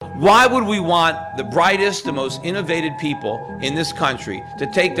Why would we want the brightest, the most innovative people in this country to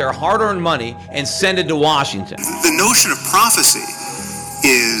take their hard-earned money and send it to Washington? The notion of prophecy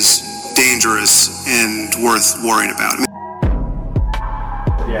is dangerous and worth worrying about.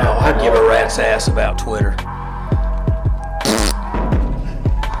 Yeah, I'd give a rat's ass about Twitter.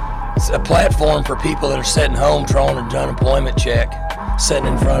 It's a platform for people that are sitting home drawing an unemployment check, sitting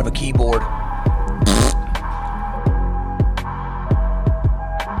in front of a keyboard.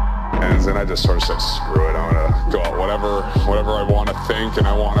 And I just sort of said, screw it, I'm going to go out whatever I want to think and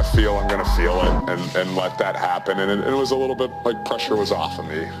I want to feel, I'm going to feel it and let that happen. And it was a little bit like pressure was off of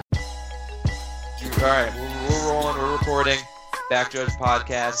me. All right, we're rolling, we're recording. Back Judge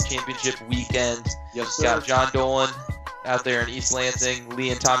Podcast, Championship Weekend. Yes, Got John Dolan out there in East Lansing,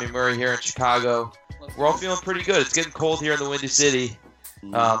 Lee and Tommy Murray here in Chicago. We're all feeling pretty good. It's getting cold here in the Windy City,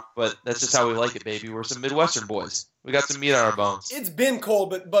 but that's just how we like it, baby. We're some Midwestern boys. We got some meat on our bones. It's been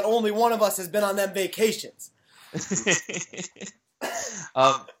cold, but only one of us has been on them vacations. Let's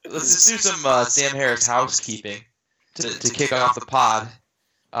just do some Sam Harris housekeeping to kick off the pod.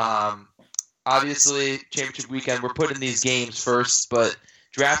 Obviously, Championship Weekend, we're putting these games first, but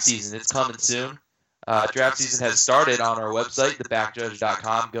draft season, it's coming soon. Draft season has started on our website,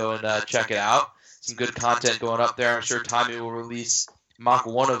 thebackjudge.com. Go and check it out. Some good content going up there. I'm sure Tommy will release mock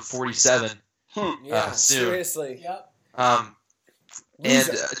 1 of 47 soon. Seriously. Yep. And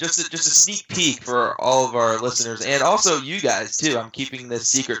just a sneak peek for all of our listeners, and also you guys, too. I'm keeping this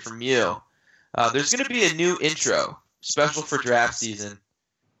secret from you. There's going to be a new intro, special for draft season,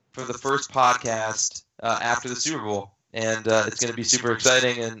 for the first podcast after the Super Bowl. And it's going to be super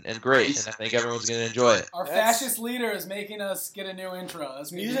exciting and great, and I think everyone's going to enjoy it. Our fascist leader is making us get a new intro.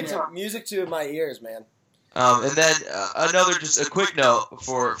 That's music to my ears, man. And then just a quick note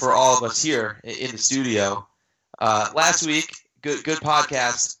for all of us here in the studio. Last week, good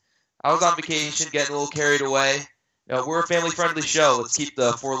podcast. I was on vacation, getting a little carried away. We're a family-friendly show. Let's keep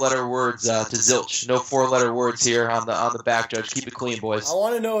the 4-letter words to zilch. No 4-letter words here on the back judge. Keep it clean, boys. I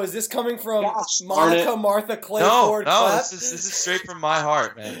want to know, is this coming from Monica Martha Clay Ford? No, this is straight from my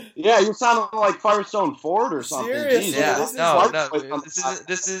heart, man. Yeah, you sound like Firestone Ford or something. Seriously, yeah,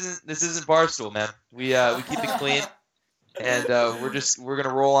 this isn't Barstool, man. We keep it clean, and we're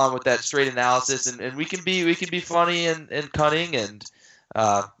gonna roll on with that straight analysis, and we can be funny and cunning and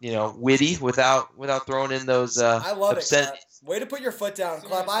witty without throwing in those I love obscenities. it, Clap. Way to put your foot down,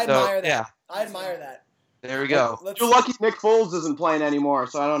 Clap. I admire that. Yeah. I admire that. There we go. You're lucky Nick Foles isn't playing anymore,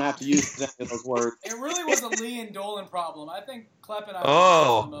 so I don't have to use any of those words. It really was a Lee and Dolan problem. I think Clap and I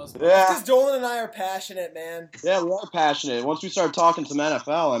Oh. the most. Yeah. Because Dolan and I are passionate, man. Yeah, we are passionate. Once we start talking some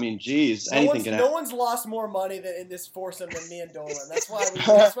NFL, I mean, geez, anything can happen. No one's lost more money in this foursome than me and Dolan. That's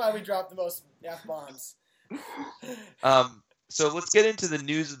why we dropped the most F-bombs. So let's get into the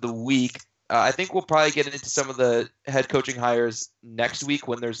news of the week. I think we'll probably get into some of the head coaching hires next week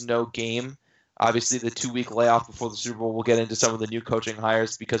when there's no game. Obviously, the 2-week layoff before the Super Bowl, we'll get into some of the new coaching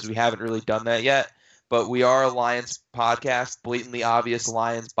hires because we haven't really done that yet. But we are a Lions podcast, blatantly obvious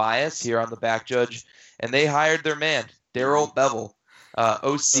Lions bias here on the Back Judge. And they hired their man, Darrell Bevell,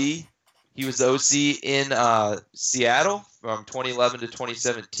 OC. He was the OC in Seattle from 2011 to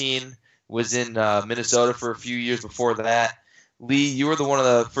 2017, was in Minnesota for a few years before that. Lee, you were one of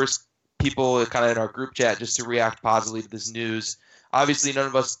the first people kind of in our group chat just to react positively to this news. Obviously, none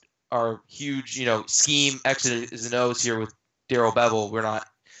of us are huge, scheme X's and O's here with Darrell Bevell. We're not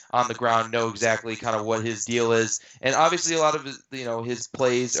on the ground, know exactly kind of what his deal is. And obviously a lot of his, his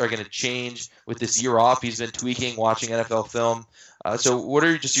plays are going to change with this year off. He's been tweaking, watching NFL film. So what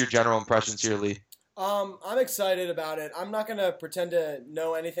are just your general impressions here, Lee? I'm excited about it. I'm not going to pretend to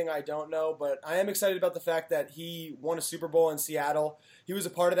know anything I don't know, but I am excited about the fact that he won a Super Bowl in Seattle. He was a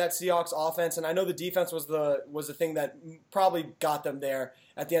part of that Seahawks offense, and I know the defense was the thing that probably got them there.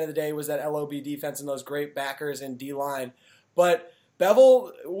 At the end of the day, was that LOB defense and those great backers and D-line. But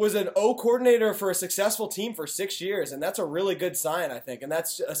Bevell was an O coordinator for a successful team for 6 years, and that's a really good sign, I think. And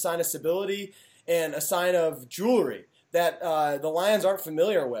that's a sign of stability and a sign of jewelry that the Lions aren't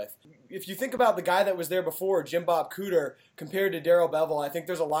familiar with. If you think about the guy that was there before, Jim Bob Cooter, compared to Darrell Bevell, I think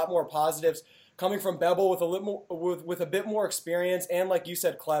there's a lot more positives coming from Bevell with a bit more experience and, like you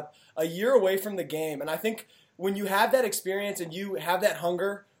said, Klep, a year away from the game. And I think when you have that experience and you have that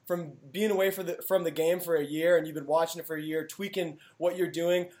hunger from being away from the game for a year and you've been watching it for a year, tweaking what you're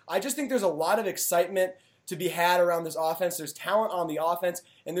doing, I just think there's a lot of excitement to be had around this offense. There's talent on the offense,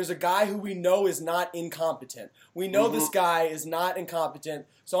 and there's a guy who we know is not incompetent. We know this guy is not incompetent,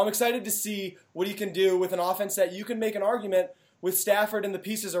 so I'm excited to see what he can do with an offense that you can make an argument with Stafford and the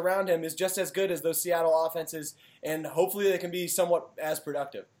pieces around him is just as good as those Seattle offenses, and hopefully they can be somewhat as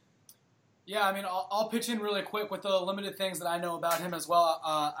productive. Yeah, I mean, I'll pitch in really quick with the limited things that I know about him as well.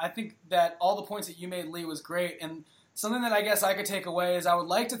 I think that all the points that you made, Lee, was great. And something that I guess I could take away is I would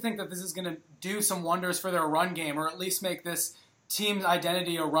like to think that this is going to do some wonders for their run game, or at least make this team's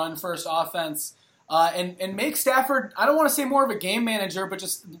identity a run-first offense. And make Stafford, I don't want to say more of a game manager, but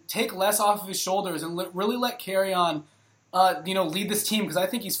just take less off of his shoulders and really let Kerryon lead this team, because I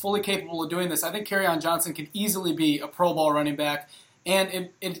think he's fully capable of doing this. I think Kerryon Johnson could easily be a Pro Bowl running back. And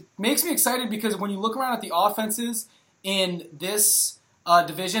it makes me excited because when you look around at the offenses in this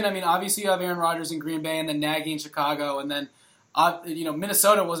division, I mean, obviously you have Aaron Rodgers in Green Bay and then Nagy in Chicago, and then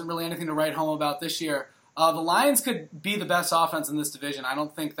Minnesota wasn't really anything to write home about this year. The Lions could be the best offense in this division. I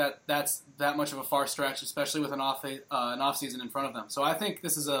don't think that's that much of a far stretch, especially with an offseason in front of them. So I think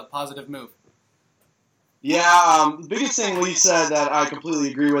this is a positive move. Yeah, the biggest thing Lee said that I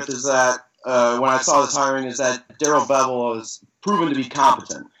completely agree with is that when I saw this hiring is that Darrell Bevell is proven to be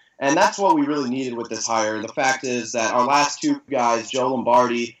competent. And that's what we really needed with this hire. The fact is that our last two guys, Joe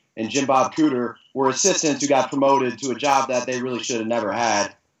Lombardi and Jim Bob Cooter, were assistants who got promoted to a job that they really should have never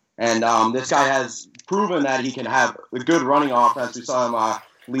had. And this guy has proven that he can have a good running offense. We saw him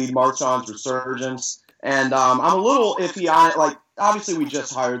lead Marshawn's resurgence. And I'm a little iffy on it. Like, obviously we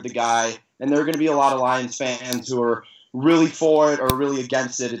just hired the guy, and there are going to be a lot of Lions fans who are really for it or really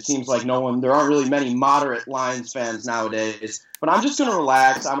against it. It seems like there aren't really many moderate Lions fans nowadays. But I'm just going to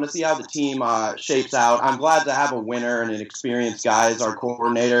relax. I'm going to see how the team shapes out. I'm glad to have a winner and an experienced guy as our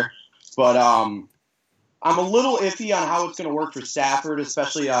coordinator. But I'm a little iffy on how it's going to work for Stafford,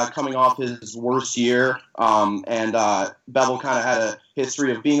 especially coming off his worst year. And Bevel kind of had a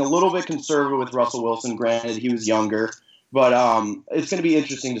history of being a little bit conservative with Russell Wilson. Granted, he was younger. But it's going to be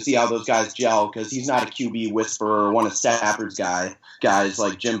interesting to see how those guys gel, because he's not a QB whisperer or one of Stafford's guys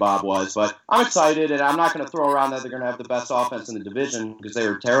like Jim Bob was. But I'm excited, and I'm not going to throw around that they're going to have the best offense in the division because they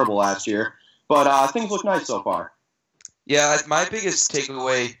were terrible last year. But things look nice so far. Yeah, my biggest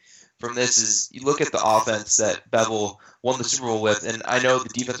takeaway from this is you look at the offense that Bevel won the Super Bowl with, and I know the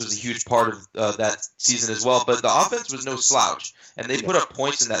defense was a huge part of that season as well, but the offense was no slouch, and they put up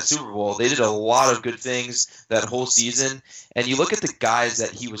points in that Super Bowl. They did a lot of good things that whole season, and you look at the guys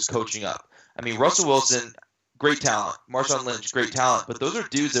that he was coaching up. I mean, Russell Wilson, great talent. Marshawn Lynch, great talent, but those are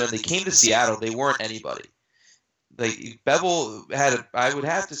dudes that when they came to Seattle, they weren't anybody. Like, Bevel I would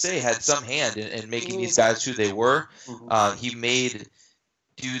have to say, had some hand in making these guys who they were. He made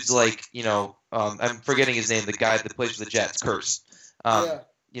dudes like, I'm forgetting his name, the guy that plays for the Jets, Curse. Ricardo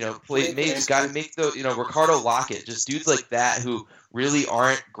Lockett, just dudes like that who really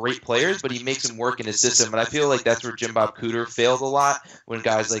aren't great players, but he makes them work in his system. And I feel like that's where Jim Bob Cooter failed a lot when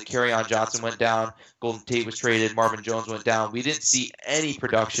guys like Kerryon Johnson went down, Golden Tate was traded, Marvin Jones went down. We didn't see any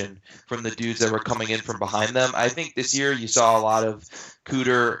production from the dudes that were coming in from behind them. I think this year you saw a lot of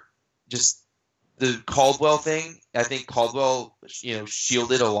Cooter, just the Caldwell thing. I think Caldwell,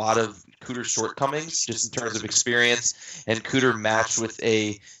 shielded a lot of Cooter's shortcomings just in terms of experience, and Cooter matched with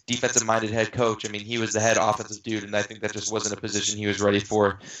a defensive-minded head coach. I mean, he was the head offensive dude, and I think that just wasn't a position he was ready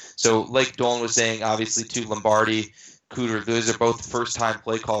for. So, like Dolan was saying, obviously, too, Lombardi, Cooter, those are both first-time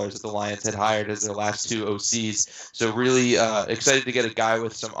play callers that the Lions had hired as their last two OCs. So really excited to get a guy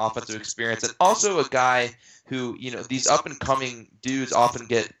with some offensive experience, and also a guy who, these up-and-coming dudes often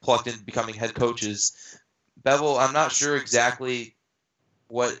get plucked into becoming head coaches. Bevel, I'm not sure exactly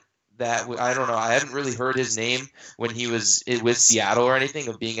what that – I don't know. I haven't really heard his name when he was with Seattle or anything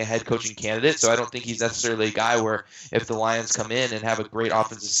of being a head coaching candidate, so I don't think he's necessarily a guy where if the Lions come in and have a great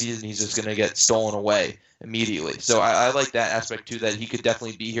offensive season, he's just going to get stolen away immediately. So I like that aspect, too, that he could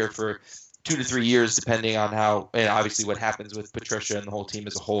definitely be here for 2 to 3 years, depending on how – and obviously what happens with Patricia and the whole team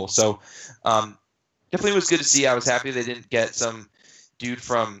as a whole. So definitely was good to see. I was happy they didn't get some dude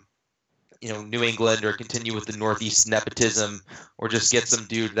from – New England, or continue with the Northeast nepotism, or just get some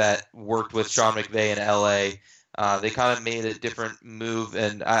dude that worked with Sean McVay in LA. They kind of made a different move,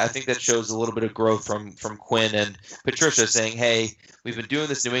 and I think that shows a little bit of growth from Quinn and Patricia, saying, hey, we've been doing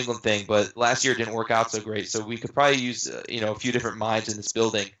this New England thing, but last year it didn't work out so great, so we could probably use a few different minds in this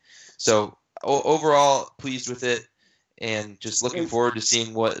building. So overall, pleased with it, and just looking forward to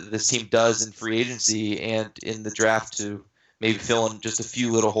seeing what this team does in free agency and in the draft to maybe fill in just a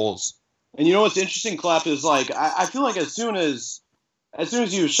few little holes. And what's interesting, Clef, is I feel like as soon as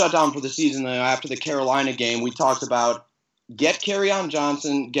he was shut down for the season after the Carolina game, we talked about get Kerryon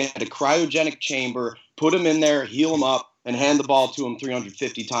Johnson, get a cryogenic chamber, put him in there, heal him up, and hand the ball to him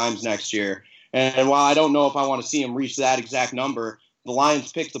 350 times next year. And while I don't know if I want to see him reach that exact number, the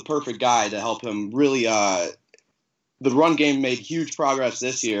Lions picked the perfect guy to help him really. The run game made huge progress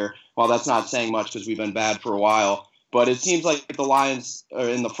this year. While that's not saying much because we've been bad for a while. But it seems like the Lions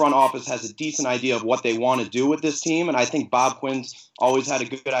in the front office has a decent idea of what they want to do with this team, and I think Bob Quinn's always had a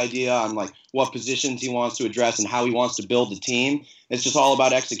good idea on like what positions he wants to address and how he wants to build the team. It's just all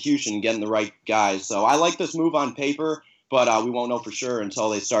about execution and getting the right guys. So I like this move on paper, but we won't know for sure until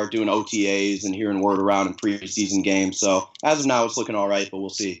they start doing OTAs and hearing word around in preseason games. So as of now, it's looking all right, but we'll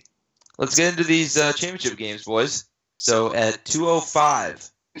see. Let's get into these championship games, boys. So at 2:05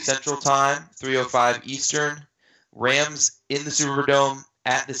 Central Time, 3:05 Eastern, Rams in the Superdome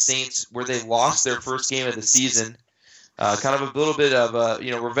at the Saints, where they lost their first game of the season. Kind of a little bit of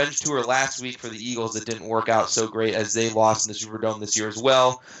a revenge tour last week for the Eagles that didn't work out so great as they lost in the Superdome this year as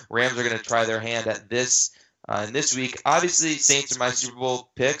well. Rams are going to try their hand at this this week. Obviously, Saints are my Super Bowl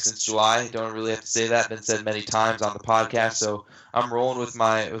pick since July. Don't really have to say that. Been said many times on the podcast. So I'm rolling with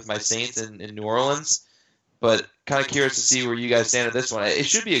my Saints in New Orleans. But kind of curious to see where you guys stand at this one. It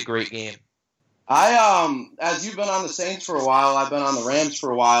should be a great game. As you've been on the Saints for a while, I've been on the Rams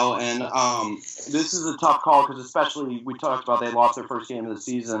for a while, and this is a tough call because especially we talked about they lost their first game of the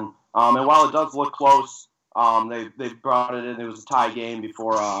season, and while it does look close, they brought it in. It was a tie game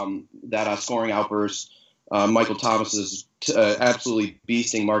before that scoring outburst. Michael Thomas is absolutely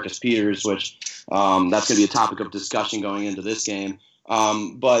beasting Marcus Peters, which that's going to be a topic of discussion going into this game.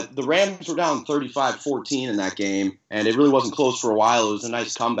 But the Rams were down 35-14 in that game, and it really wasn't close for a while. It was a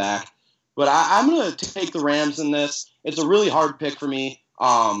nice comeback. But I'm going to take the Rams in this. It's a really hard pick for me.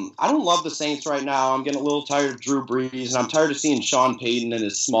 I don't love the Saints right now. I'm getting a little tired of Drew Brees, and I'm tired of seeing Sean Payton and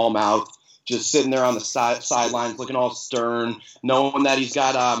his small mouth just sitting there on the sidelines looking all stern, knowing that he's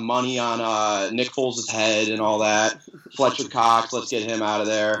got money on Nick Foles' head and all that. Fletcher Cox, let's get him out of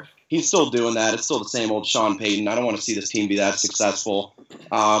there. He's still doing that. It's still the same old Sean Payton. I don't want to see this team be that successful.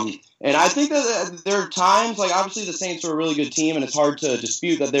 And I think that there are times, like obviously the Saints are a really good team, and it's hard to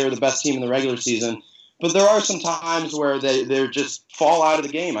dispute that they're the best team in the regular season. But there are some times where they just fall out of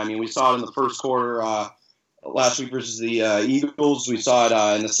the game. I mean, we saw it in the first quarter last week versus the Eagles. We saw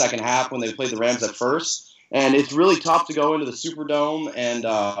it in the second half when they played the Rams at first. And it's really tough to go into the Superdome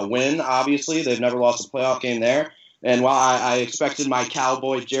and win, obviously. They've never lost a playoff game there. And while I expected my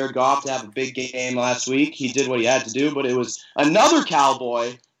Cowboy, Jared Goff, to have a big game last week, he did what he had to do. But it was another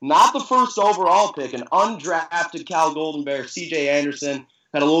Cowboy, not the first overall pick, an undrafted Cal Golden Bear, C.J. Anderson,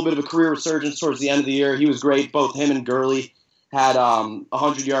 had a little bit of a career resurgence towards the end of the year. He was great. Both him and Gurley had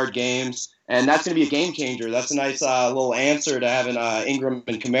 100-yard games. And that's going to be a game changer. That's a nice little answer to having Ingram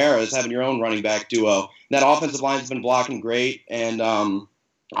and Kamara as having your own running back duo. That offensive line's been blocking great. And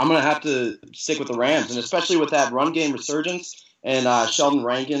I'm going to have to stick with the Rams, and especially with that run game resurgence. And Sheldon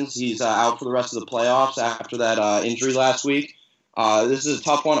Rankins, he's out for the rest of the playoffs after that injury last week. This is a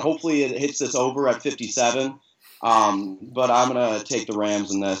tough one. Hopefully it hits this over at 57. But I'm going to take the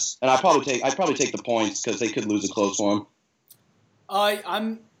Rams in this. And I'd probably take the points because they could lose a close one.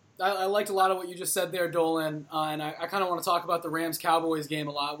 I liked a lot of what you just said there, Dolan, and I kind of want to talk about the Rams-Cowboys game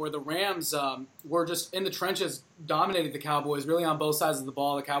a lot, where the Rams were just in the trenches, dominated the Cowboys really on both sides of the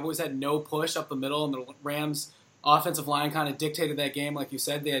ball. The Cowboys had no push up the middle, and the Rams' offensive line kind of dictated that game. Like you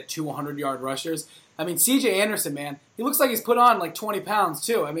said, they had 200-yard rushers. I mean, C.J. Anderson, man, he looks like he's put on like 20 pounds,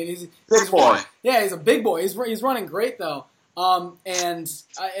 too. I mean, he's boy. Yeah, he's a big boy. He's running great, though.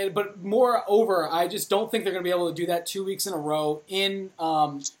 But moreover, I just don't think they're going to be able to do that 2 weeks in a row in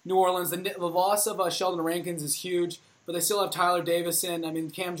New Orleans. The loss of Sheldon Rankins is huge, but they still have Tyler Davison. I mean,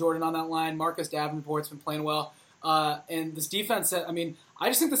 Cam Jordan on that line. Marcus Davenport's been playing well. And this defense, I mean, I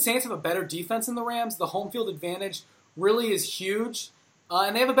just think the Saints have a better defense than the Rams. The home field advantage really is huge.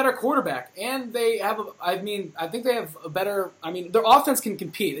 And they have a better quarterback. And they have, I think they have a better, their offense can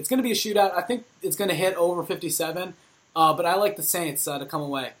compete. It's going to be a shootout. I think it's going to hit over 57. But I like the Saints to come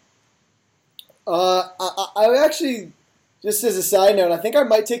away. I actually, just as a side note, I think I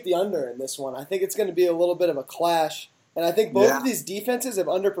might take the under in this one. I think it's going to be a little bit of a clash. And I think both of these defenses have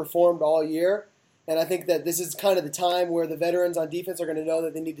underperformed all year. And I think that this is kind of the time where the veterans on defense are going to know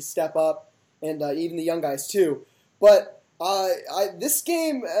that they need to step up, and even the young guys too. But this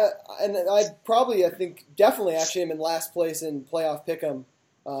game, and I think definitely actually am in last place in playoff pick'em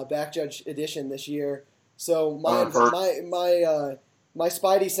backjudge edition this year. So my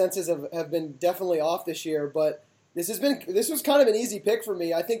spidey senses have been definitely off this year, but this was kind of an easy pick for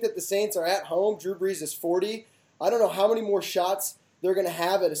me. I think that the Saints are at home. Drew Brees is 40. I don't know how many more shots they're going to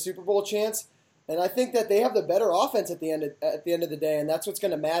have at a Super Bowl chance, and I think that they have the better offense at the end of the day, and that's what's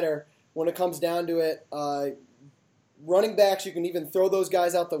going to matter when it comes down to it. Running backs, you can even throw those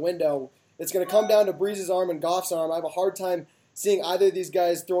guys out the window. It's going to come down to Brees' arm and Goff's arm. I have a hard time seeing either of these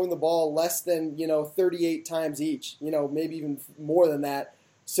guys throwing the ball less than 38 times each, maybe even more than that.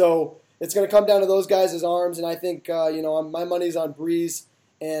 So it's going to come down to those guys' arms, and I think my money's on Breeze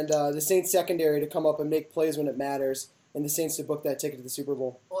and the Saints secondary to come up and make plays when it matters, and the Saints to book that ticket to the Super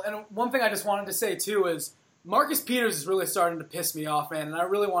Bowl. Well, and one thing I just wanted to say too is Marcus Peters is really starting to piss me off, man, and I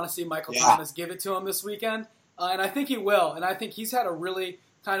really want to see Michael Thomas give it to him this weekend, and I think he will, and I think he's had a really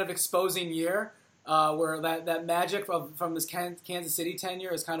kind of exposing year where that magic from his Kansas City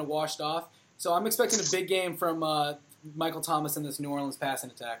tenure is kind of washed off. So I'm expecting a big game from Michael Thomas in this New Orleans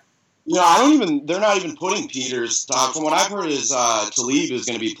passing attack. They're not even putting Peters. From what I've heard is Talib is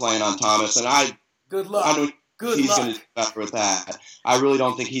going to be playing on Thomas, and good luck. I don't he's going to do better with that. I really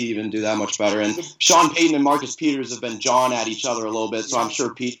don't think he'd even do that much better. And Sean Payton and Marcus Peters have been jawing at each other a little bit, so I'm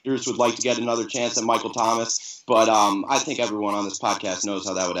sure Peters would like to get another chance at Michael Thomas. But I think everyone on this podcast knows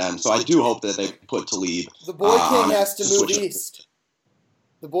how that would end. So I do hope that they put Talib. The Boy King has to move east.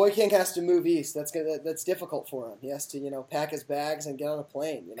 The Boy King has to move east. That's difficult for him. He has to, pack his bags and get on a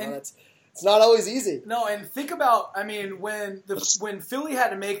plane. It's not always easy. No, and think about, when Philly had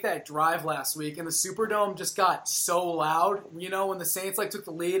to make that drive last week and the Superdome just got so loud, when the Saints took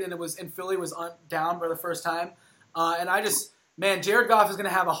the lead and Philly was down for the first time, Jared Goff is going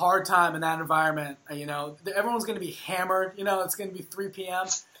to have a hard time in that environment. Everyone's going to be hammered. It's going to be 3 p.m.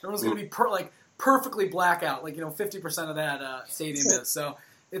 Everyone's going to be perfectly blackout, 50% of that stadium is. So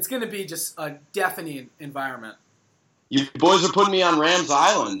it's going to be just a deafening environment. You boys are putting me on Rams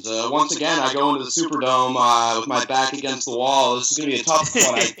Island. Once again, I go into the Superdome with my back against the wall. This is going to be a tough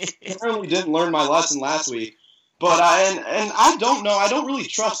one. I apparently didn't learn my lesson last week. But I don't know. I don't really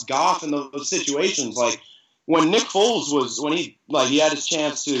trust Goff in those situations. When Nick Foles he had his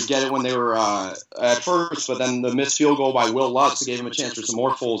chance to get it when they were at first, but then the missed field goal by Will Lutz gave him a chance for some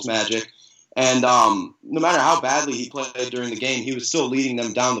more Foles magic. And no matter how badly he played during the game, he was still leading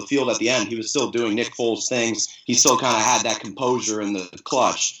them down the field at the end. He was still doing Nick Foles things. He still kind of had that composure in the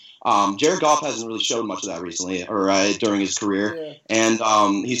clutch. Jared Goff hasn't really showed much of that recently or during his career. Yeah.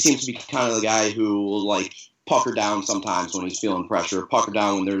 And he seems to be kind of the guy who will pucker down sometimes when he's feeling pressure, pucker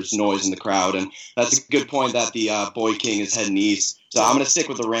down when there's noise in the crowd. And that's a good point that the Boy King is heading east. So I'm going to stick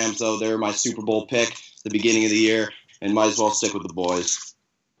with the Rams, though. They're my Super Bowl pick at the beginning of the year, and might as well stick with the boys.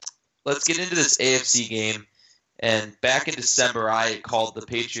 Let's get into this AFC game. And back in December, I called the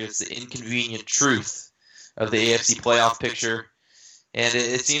Patriots the inconvenient truth of the AFC playoff picture. And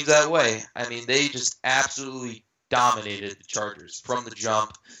it seems that way. They just absolutely dominated the Chargers from the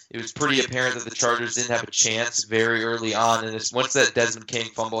jump. It was pretty apparent that the Chargers didn't have a chance very early on. And once that Desmond King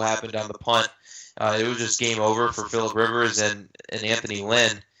fumble happened on the punt, it was just game over for Phillip Rivers and Anthony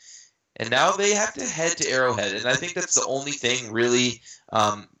Lynn. And now they have to head to Arrowhead. And I think that's the only thing really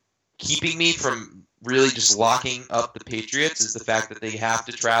keeping me from really just locking up the Patriots is the fact that they have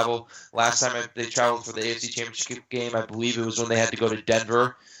to travel. Last time they traveled for the AFC Championship game, I believe it was when they had to go to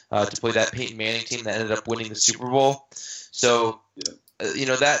Denver to play that Peyton Manning team that ended up winning the Super Bowl. So,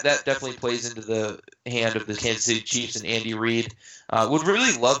 that definitely plays into the hand of the Kansas City Chiefs and Andy Reid. Would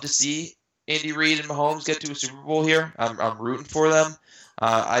really love to see Andy Reid and Mahomes get to a Super Bowl here. I'm rooting for them.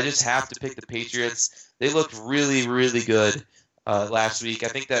 I just have to pick the Patriots. They looked really, really good last week. I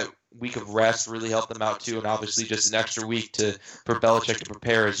think that week of rest really helped them out too, and obviously just an extra week for Belichick to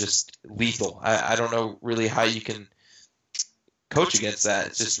prepare is just lethal. I don't know really how you can coach against that.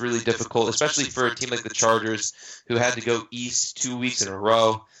 It's just really difficult, especially for a team like the Chargers who had to go east 2 weeks in a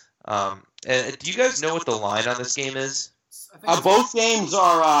row. And do you guys know what the line on this game is? Both games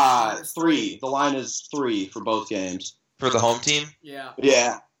are 3. The line is 3 for both games. For the home team? Yeah.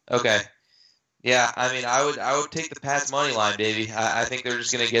 Yeah. Okay. Yeah, I would take the Pats money line, baby. I think they're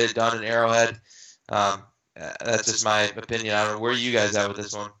just going to get it done in Arrowhead. That's just my opinion. I don't know. Where are you guys at with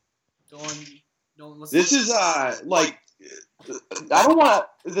this one? Don't listen. This is I don't want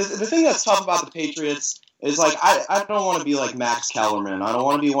to. The thing that's tough about the Patriots is I don't want to be like Max Kellerman. I don't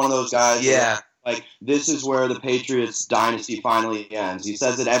want to be one of those guys. Yeah. This is where the Patriots dynasty finally ends. He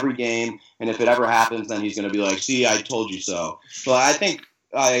says it every game, and if it ever happens, then he's going to be like, "See, I told you so." So I think.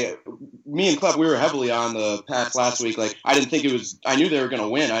 Me and Clef, we were heavily on the Pats last week. I didn't think it was. I knew they were going to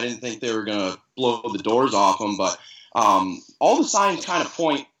win. I didn't think they were going to blow the doors off them. But all the signs kind of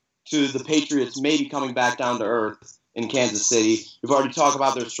point to the Patriots maybe coming back down to earth in Kansas City. We've already talked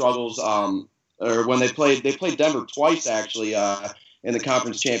about their struggles. Or when they played Denver twice actually in the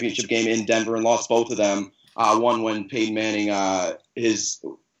conference championship game in Denver and lost both of them. One when Peyton Manning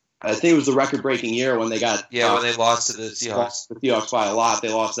I think it was the record-breaking year when they got... Yeah, when they lost to the Seahawks. The Seahawks by a lot.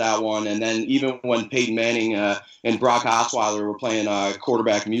 They lost that one. And then even when Peyton Manning and Brock Osweiler were playing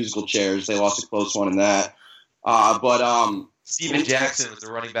quarterback musical chairs, they lost a close one in that. Steven Jackson was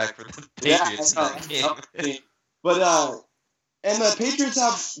the running back for the Patriots in that game. But And the Patriots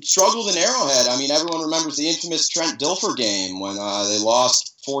have struggled in Arrowhead. I mean, everyone remembers the infamous Trent Dilfer game when they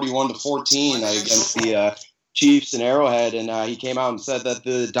lost 41-14 against the Chiefs in Arrowhead, and he came out and said that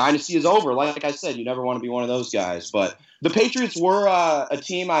the dynasty is over. Like I said, you never want to be one of those guys. But the Patriots were a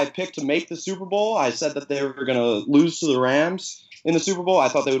team I picked to make the Super Bowl. I said that they were going to lose to the Rams in the Super Bowl. I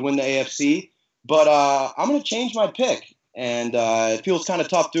thought they would win the AFC. But I'm going to change my pick, and it feels kind of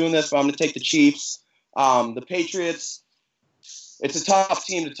tough doing this, but I'm going to take the Chiefs. The Patriots, it's a tough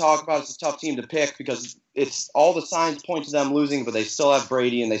team to talk about. It's a tough team to pick because it's all the signs point to them losing, but they still have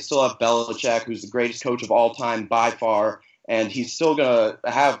Brady and they still have Belichick, who's the greatest coach of all time by far, and he's still going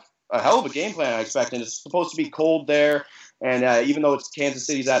to have a hell of a game plan, I expect, and it's supposed to be cold there, and even though it's Kansas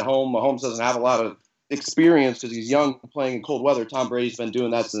City's at home, Mahomes doesn't have a lot of experience because he's young playing in cold weather. Tom Brady's been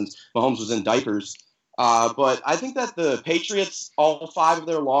doing that since Mahomes was in diapers. But I think that the Patriots, all 5 of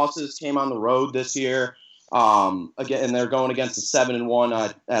their losses came on the road this year. Again, and they're going against a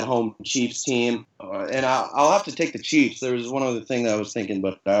 7-1 at home Chiefs team, and I'll have to take the Chiefs. There was one other thing that I was thinking,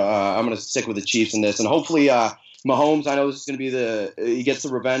 but I'm going to stick with the Chiefs in this, and hopefully Mahomes. I know this is going to be he gets the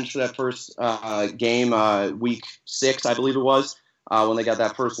revenge for that first game, week 6, I believe it was, when they got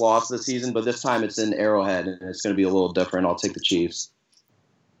that first loss of the season. But this time it's in Arrowhead, and it's going to be a little different. I'll take the Chiefs.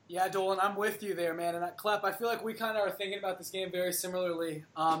 Yeah, Dolan, I'm with you there, man. And Clep, I feel like we kind of are thinking about this game very similarly.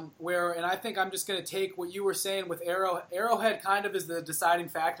 And I think I'm just going to take what you were saying with Arrowhead kind of is the deciding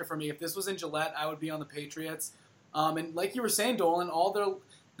factor for me. If this was in Gillette, I would be on the Patriots. And like you were saying, Dolan,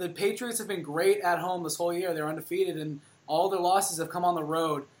 the Patriots have been great at home this whole year. They're undefeated, and all their losses have come on the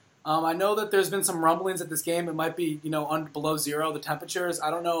road. I know that there's been some rumblings at this game. It might be, below 0, the temperatures.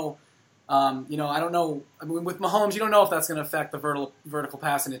 I don't know. I don't know. I mean, with Mahomes, you don't know if that's going to affect the vertical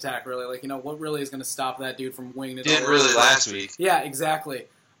passing attack, really. What really is going to stop that dude from winging it? Didn't really last week. Yeah, exactly.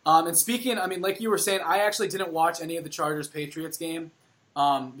 And speaking, like you were saying, I actually didn't watch any of the Chargers-Patriots game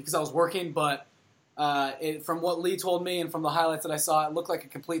because I was working, but from what Lee told me and from the highlights that I saw, it looked like a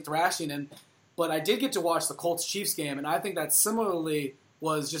complete thrashing. But I did get to watch the Colts-Chiefs game, and I think that similarly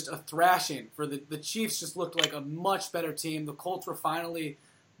was just a thrashing. For the Chiefs just looked like a much better team. The Colts were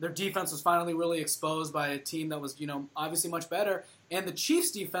their defense was finally really exposed by a team that was, obviously much better. And the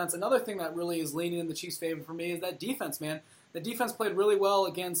Chiefs' defense, another thing that really is leaning in the Chiefs' favor for me is that defense, man. The defense played really well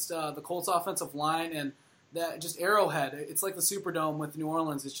against the Colts' offensive line, and that just Arrowhead. It's like the Superdome with New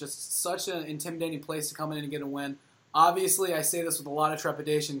Orleans. It's just such an intimidating place to come in and get a win. Obviously, I say this with a lot of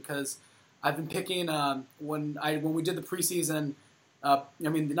trepidation because I've been picking when we did the preseason.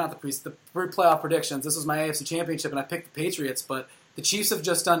 The pre-playoff predictions. This was my AFC Championship, and I picked the Patriots, but the Chiefs have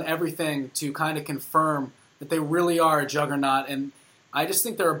just done everything to kind of confirm that they really are a juggernaut, and I just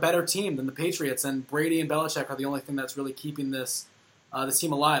think they're a better team than the Patriots, and Brady and Belichick are the only thing that's really keeping this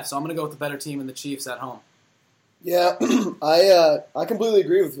team alive. So I'm going to go with the better team and the Chiefs at home. Yeah, I completely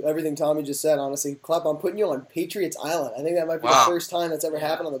agree with everything Tommy just said, honestly. Clep, I'm putting you on Patriots Island. I think that might be the first time that's ever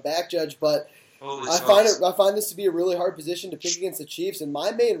happened on the back judge, but I find this to be a really hard position to pick against the Chiefs, and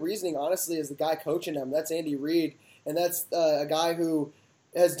my main reasoning, honestly, is the guy coaching them. That's Andy Reid. And that's a guy who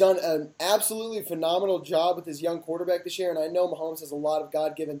has done an absolutely phenomenal job with his young quarterback this year. And I know Mahomes has a lot of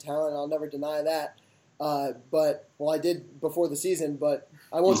God-given talent, and I'll never deny that. I did before the season, but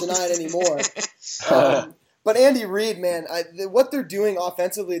I won't deny it anymore. But Andy Reid, man, what they're doing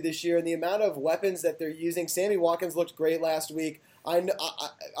offensively this year and the amount of weapons that they're using. Sammy Watkins looked great last week.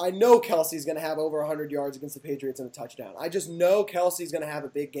 I know Kelsey's going to have over 100 yards against the Patriots and a touchdown. I just know Kelsey's going to have a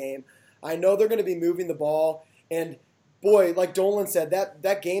big game. I know they're going to be moving the ball. And, boy, like Dolan said,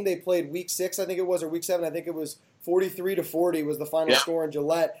 that game they played week 6, I think it was, or week 7, I think it was 43-40 was the final score in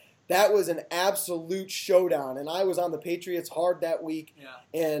Gillette. That was an absolute showdown. And I was on the Patriots hard that week. Yeah.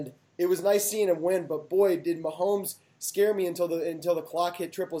 And it was nice seeing him win. But, boy, did Mahomes scare me until the clock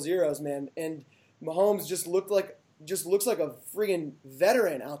hit 000, man. And Mahomes just looks like a friggin'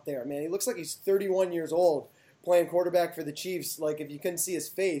 veteran out there, man. He looks like he's 31 years old playing quarterback for the Chiefs. Like, if you couldn't see his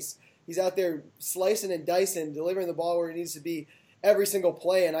face, he's out there slicing and dicing, delivering the ball where it needs to be every single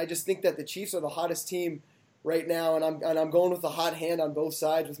play. And I just think that the Chiefs are the hottest team right now. And I'm going with a hot hand on both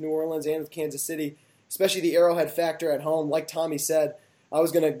sides with New Orleans and with Kansas City, especially the Arrowhead factor at home. Like Tommy said, I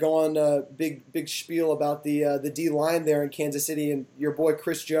was going to go on a big spiel about the D-line there in Kansas City and your boy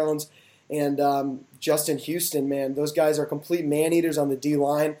Chris Jones and Justin Houston, man. Those guys are complete man-eaters on the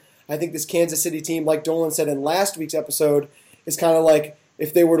D-line. I think this Kansas City team, like Dolan said in last week's episode, is kind of like,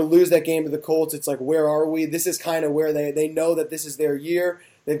 if they were to lose that game to the Colts, it's like, where are we? This is kind of where they know that this is their year.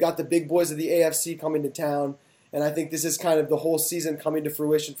 They've got the big boys of the AFC coming to town, and I think this is kind of the whole season coming to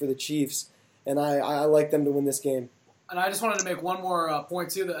fruition for the Chiefs, and I like them to win this game. And I just wanted to make one more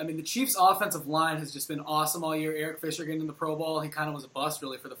point, too. That, I mean, the Chiefs' offensive line has just been awesome all year. Eric Fisher getting in the Pro Bowl. He kind of was a bust,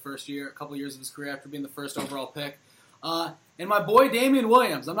 really, for the first year, a couple years of his career after being the first overall pick. And my boy, Damian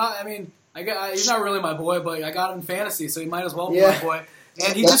Williams. He's not really my boy, but I got him in fantasy, so he might as well be my boy.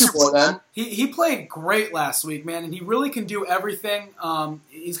 And he played great last week, man, and he really can do everything.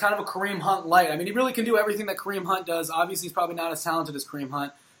 He's kind of a Kareem Hunt light. I mean, he really can do everything that Kareem Hunt does. Obviously, he's probably not as talented as Kareem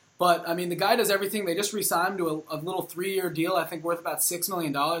Hunt. But, I mean, the guy does everything. They just re-signed him to a little 3-year deal, I think worth about $6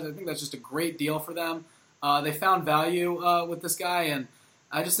 million. I think that's just a great deal for them. They found value with this guy, and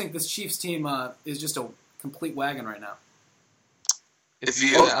I just think this Chiefs team is just a complete wagon right now.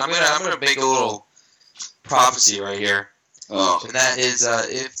 I'm gonna make a little prophecy right here, and that is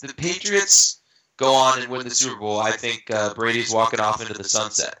if the Patriots go on and win the Super Bowl, I think Brady's walking off into the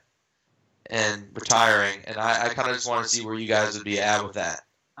sunset and retiring, and I kind of just want to see where you guys would be at with that.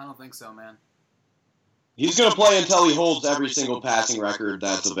 I don't think so, man. He's going to play until he holds every single passing record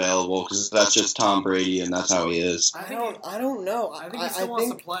that's available, because that's just Tom Brady, and that's how he is. I don't know. I think he still wants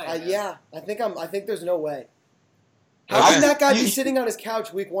to play. I think there's no way. How can that guy be sitting on his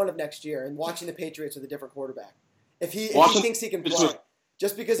couch week 1 of next year and watching the Patriots with a different quarterback? If he thinks he can play,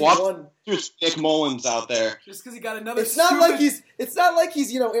 just because he won. There's Nick Mullins out there. Just because he got another. It's not like he's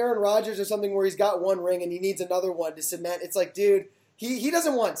Aaron Rodgers or something where he's got 1 ring and he needs another one to cement. It's like, dude. He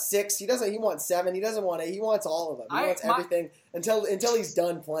doesn't want 6. He wants 7. He doesn't want 8. He wants all of them. He wants everything until he's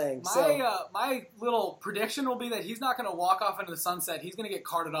done playing. My little prediction will be that he's not going to walk off into the sunset. He's going to get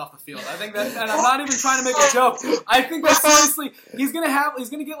carted off the field. I think that, and I'm not even trying to make a joke. I think that seriously, he's going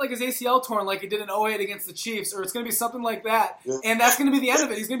to get like his ACL torn like he did in 2008 against the Chiefs, or it's going to be something like that, and that's going to be the end of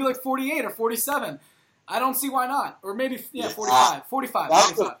it. He's going to be like 48 or 47. I don't see why not. Or maybe, 45. 45.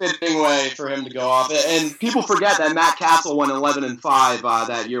 That's a fitting way for him to go off. And people forget that Matt Castle won 11-5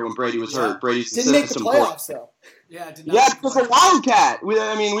 that year when Brady was hurt. Brady's didn't make the playoffs, though. Yeah, it did not. Yeah, because a Wildcat. We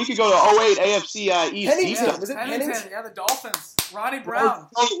could go to 08 AFC East. Pennington. Was it Pennington? Yeah, the Dolphins. Ronnie Brown.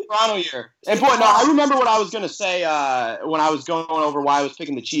 Toronto year. And boy, no, I remember what I was going to say when I was going over why I was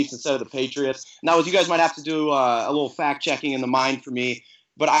picking the Chiefs instead of the Patriots. Now, you guys might have to do a little fact-checking in the mind for me.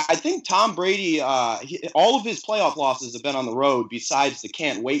 But I think Tom Brady, all of his playoff losses have been on the road besides the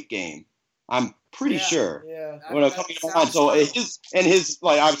can't wait game. I'm pretty sure. Yeah. When I'm coming on, so his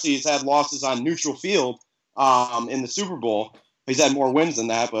obviously he's had losses on neutral field in the Super Bowl. He's had more wins than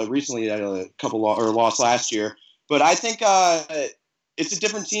that, but recently he had a couple lost last year. But I think it's a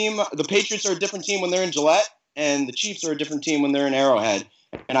different team. The Patriots are a different team when they're in Gillette, and the Chiefs are a different team when they're in Arrowhead.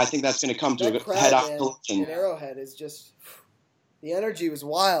 And I think that's going to come to a head-on collision. Arrowhead is just. The energy was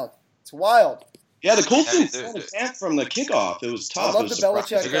wild. It's wild. Yeah, the Colts didn't stand a chance from the kickoff. It was tough. I love the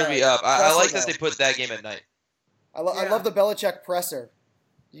Belichick. They're going to be up. I like that they put that game at night. I love the Belichick presser.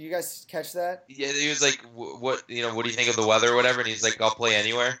 Did you guys catch that? Yeah, he was like, "What do you think of the weather or whatever?" And he's like, "I'll play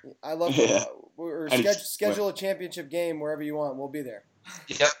anywhere." I love schedule a championship game wherever you want. We'll be there.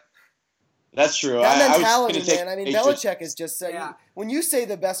 Yep. That's true. That mentality, man. I mean, Belichick is just saying. Yeah. When you say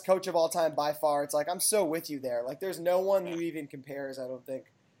the best coach of all time by far, it's like I'm so with you there. Like, there's no one who even compares. I don't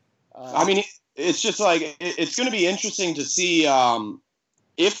think. I mean, it's just like it's going to be interesting to see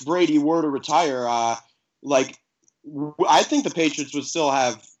if Brady were to retire. I think the Patriots would still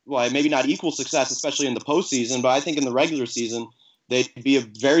have maybe not equal success, especially in the postseason, but I think in the regular season they'd be a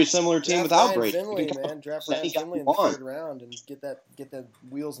very similar team without Brady. Draft Ryan Finley in the 3rd round and get the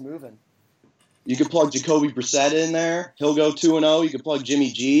wheels moving. You could plug Jacoby Brissett in there. He'll go 2-0. You could plug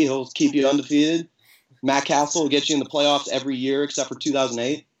Jimmy G. He'll keep you undefeated. Matt Castle will get you in the playoffs every year except for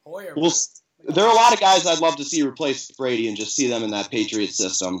 2008. There are a lot of guys I'd love to see replace Brady and just see them in that Patriots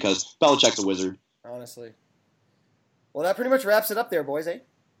system because Belichick's a wizard. Honestly. Well, that pretty much wraps it up there, boys, eh?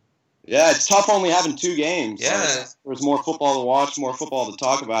 Yeah, it's tough only having 2 games. Yeah. So there's more football to watch, more football to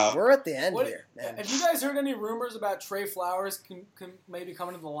talk about. We're at the end here. Man. Have you guys heard any rumors about Trey Flowers can maybe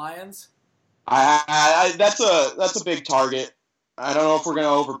coming to the Lions? That's a big target. I don't know if we're going to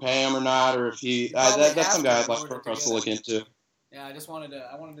overpay him or not, or if he. That's some guy I'd like for us to look into. Yeah, I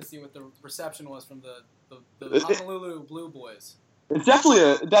wanted to see what the reception was from the Honolulu Blue Boys. It's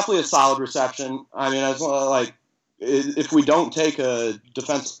definitely a solid reception. I mean, it's if we don't take a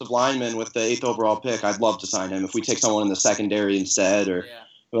defensive lineman with the 8th overall pick, I'd love to sign him. If we take someone in the secondary instead, or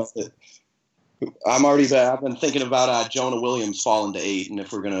I've been thinking about Jonah Williams falling to 8, and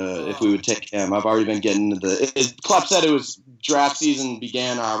if we would take him, I've already been getting into Klepp said it was draft season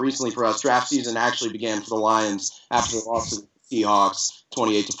began recently for us. Draft season actually began for the Lions after the loss to the Seahawks,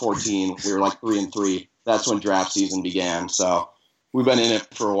 28-14. We were like 3-3. That's when draft season began. So we've been in it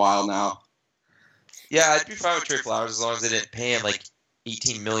for a while now. Yeah, I'd be fine with Trey Flowers as long as they didn't pay him like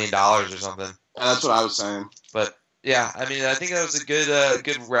 $18 million or something. Yeah, that's what I was saying. But Yeah, I mean, I think that was a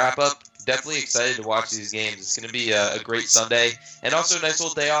good wrap up. Definitely excited to watch these games. It's going to be a great Sunday, and also a nice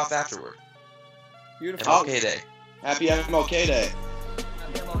little day off afterward. Beautiful. MLK Day. Happy MLK Day.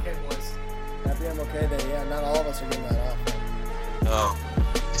 Happy MLK, boys. Happy MLK Day. Yeah, not all of us are getting that off. Oh.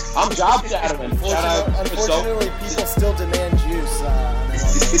 I'm job shadowing. Unfortunately, people still demand juice on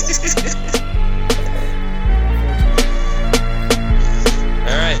MLK Day.